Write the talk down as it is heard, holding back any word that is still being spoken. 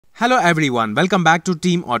Hello everyone, welcome back to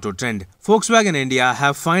TeamAutoTrend. Volkswagen India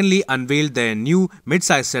have finally unveiled their new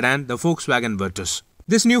mid-size sedan, the Volkswagen Virtus.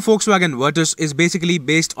 This new Volkswagen Virtus is basically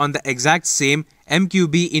based on the exact same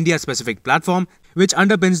MQB India-specific platform which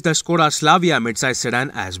underpins the Skoda Slavia mid-size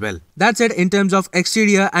sedan as well. That said, in terms of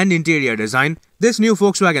exterior and interior design, this new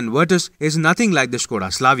Volkswagen Virtus is nothing like the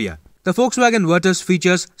Skoda Slavia. The Volkswagen Virtus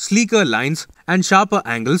features sleeker lines and sharper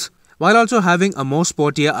angles, while also having a more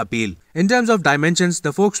sportier appeal. In terms of dimensions, the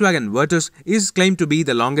Volkswagen Virtus is claimed to be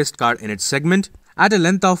the longest car in its segment at a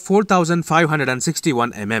length of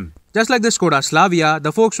 4,561 mm. Just like the Skoda Slavia,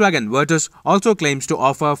 the Volkswagen Virtus also claims to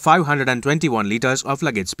offer 521 liters of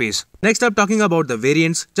luggage space. Next up, talking about the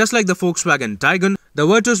variants, just like the Volkswagen Tiguan, the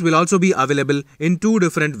Virtus will also be available in two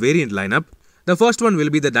different variant lineup. The first one will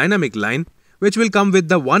be the dynamic line, which will come with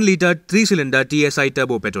the 1-litre 3-cylinder TSI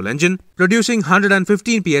turbo petrol engine, producing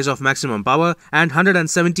 115 PS of maximum power and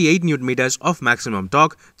 178 Nm of maximum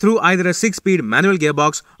torque through either a 6-speed manual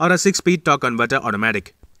gearbox or a 6-speed torque converter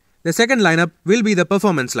automatic. The second lineup will be the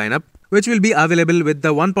performance lineup, which will be available with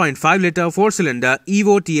the 1.5-litre 4-cylinder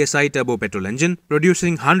Evo TSI turbo petrol engine,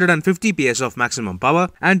 producing 150 PS of maximum power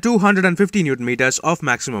and 250 Nm of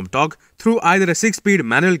maximum torque through either a 6-speed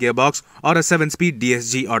manual gearbox or a 7-speed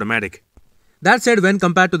DSG automatic. That said, when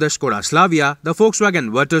compared to the Skoda Slavia, the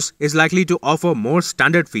Volkswagen Virtus is likely to offer more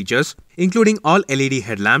standard features, including all LED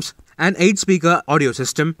headlamps, an 8-speaker audio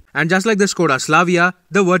system, and just like the Skoda Slavia,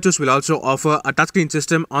 the Virtus will also offer a touchscreen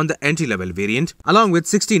system on the entry-level variant, along with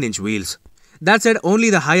 16-inch wheels. That said,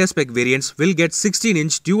 only the higher spec variants will get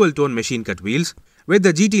 16-inch dual-tone machine-cut wheels, with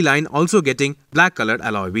the GT line also getting black-colored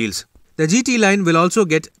alloy wheels. The GT line will also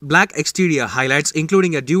get black exterior highlights,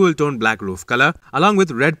 including a dual-tone black roof color along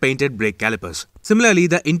with red painted brake calipers. Similarly,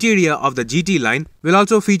 the interior of the GT line will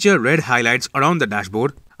also feature red highlights around the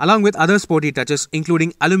dashboard along with other sporty touches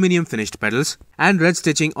including aluminium finished pedals and red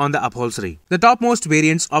stitching on the upholstery. The topmost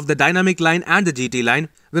variants of the dynamic line and the GT line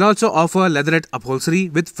will also offer leatherette upholstery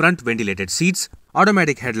with front ventilated seats,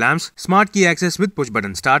 automatic headlamps, smart key access with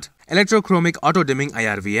push-button start, electrochromic auto-dimming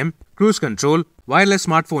IRVM, cruise control, wireless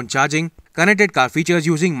smartphone charging, connected car features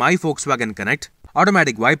using My Volkswagen Connect,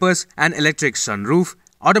 automatic wipers, an electric sunroof,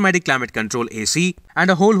 automatic climate control AC, and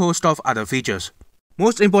a whole host of other features.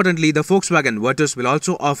 Most importantly, the Volkswagen Virtus will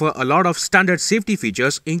also offer a lot of standard safety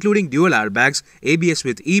features including dual airbags, ABS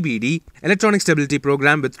with EBD, electronic stability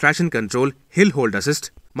program with traction control, hill hold assist,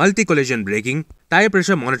 multi-collision braking, tire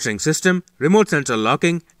pressure monitoring system, remote central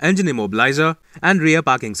locking, engine immobilizer, and rear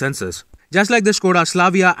parking sensors. Just like the Skoda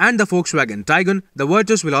Slavia and the Volkswagen Tiguan, the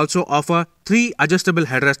Virtus will also offer 3 adjustable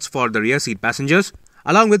headrests for the rear seat passengers,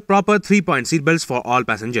 along with proper 3-point seatbelts for all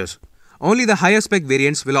passengers. Only the higher spec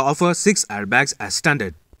variants will offer 6 airbags as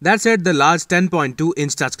standard. That said, the large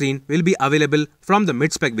 10.2-inch touchscreen will be available from the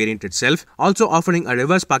mid-spec variant itself, also offering a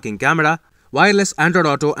reverse parking camera, wireless Android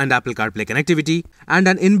Auto and Apple CarPlay connectivity, and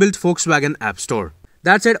an inbuilt Volkswagen App Store.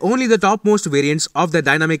 That said, only the topmost variants of the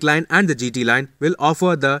dynamic line and the GT line will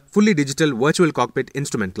offer the fully digital virtual cockpit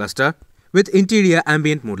instrument cluster with interior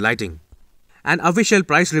ambient mood lighting. An official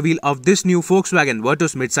price reveal of this new Volkswagen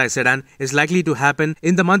Virtus midsize sedan is likely to happen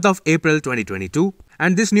in the month of April 2022,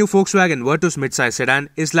 and this new Volkswagen Virtus midsize sedan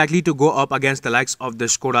is likely to go up against the likes of the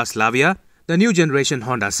Skoda Slavia, the new generation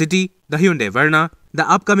Honda City, the Hyundai Verna, the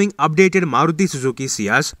upcoming updated Maruti Suzuki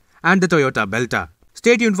Ciaz, and the Toyota Belta.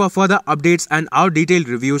 Stay tuned for further updates and our detailed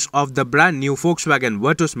reviews of the brand new Volkswagen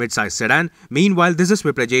Virtus midsize sedan. Meanwhile, this is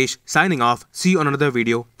Viprajesh signing off. See you on another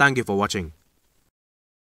video. Thank you for watching.